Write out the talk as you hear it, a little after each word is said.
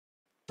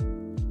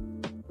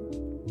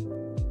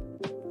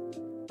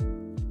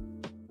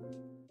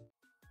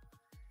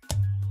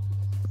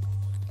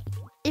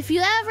if you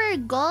ever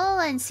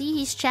go and see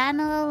his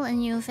channel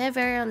and you've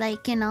ever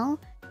like, you know,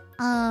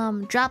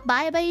 drop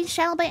by his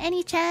channel by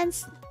any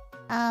chance,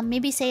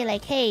 maybe say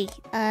like, hey,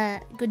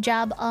 good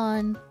job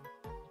on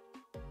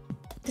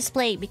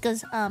display,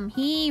 because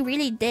he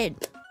really did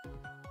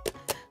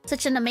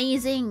such an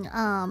amazing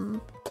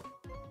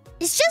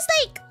it's just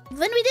like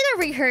when we did our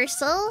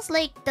rehearsals,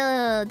 like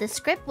the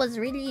script was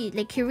really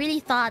like he really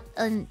thought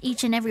on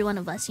each and every one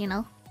of us, you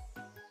know?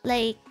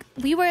 Like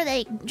we were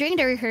like during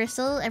the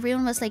rehearsal,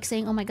 everyone was like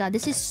saying, oh my god,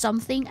 this is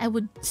something I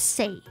would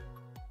say.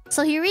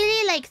 So he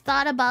really like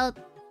thought about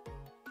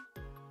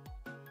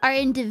our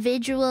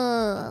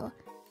individual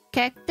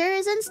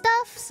characters and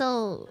stuff,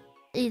 so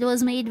it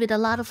was made with a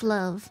lot of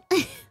love.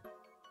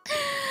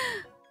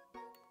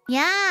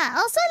 Yeah,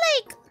 also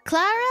like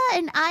Clara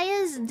and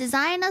Aya's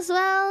design as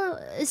well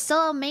is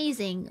so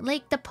amazing.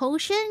 Like the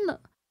potion,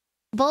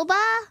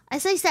 Boba,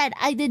 as I said,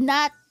 I did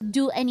not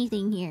do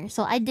anything here.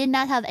 So I did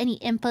not have any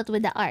input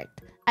with the art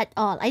at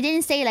all. I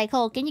didn't say like,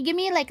 oh, can you give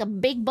me like a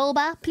big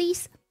Boba,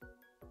 please?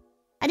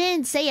 I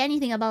didn't say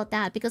anything about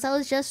that because I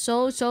was just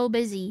so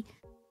busy.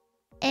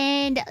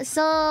 And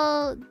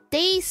so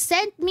they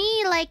sent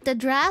me like the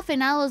draft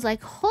and I was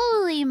like,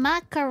 holy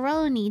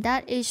macaroni,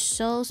 that is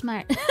so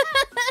smart.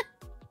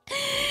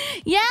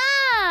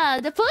 Yeah,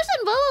 the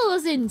potion bowl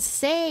was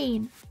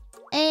insane.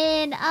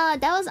 And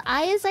that was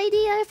Aya's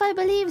idea, if I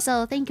believe.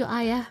 So thank you,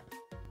 Aya.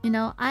 You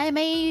know, I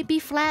may be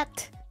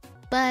flat,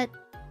 but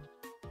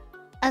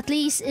at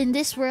least in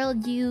this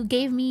world you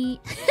gave me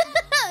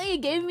you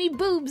gave me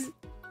boobs.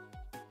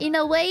 In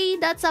a way,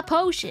 that's a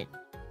potion.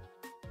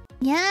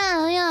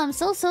 Yeah, I'm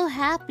so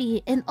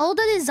happy. And all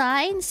the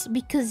designs,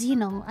 because you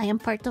know, I am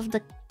part of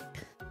the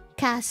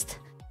cast.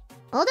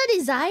 All the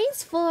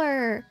designs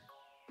for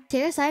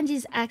nijisanji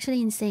is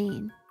actually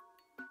insane.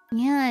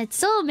 Yeah, it's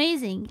so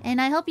amazing. And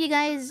I hope you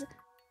guys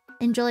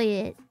enjoy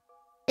it.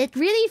 It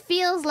really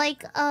feels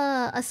like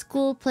a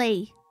school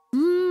play.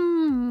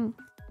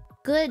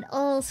 Good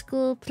old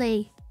school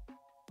play.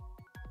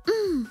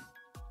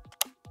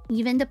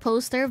 Even the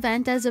poster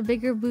Vant has a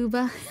bigger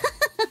booba.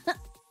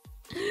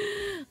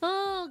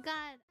 Oh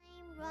god.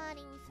 I'm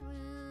running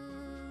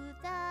through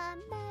the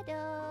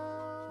meadow.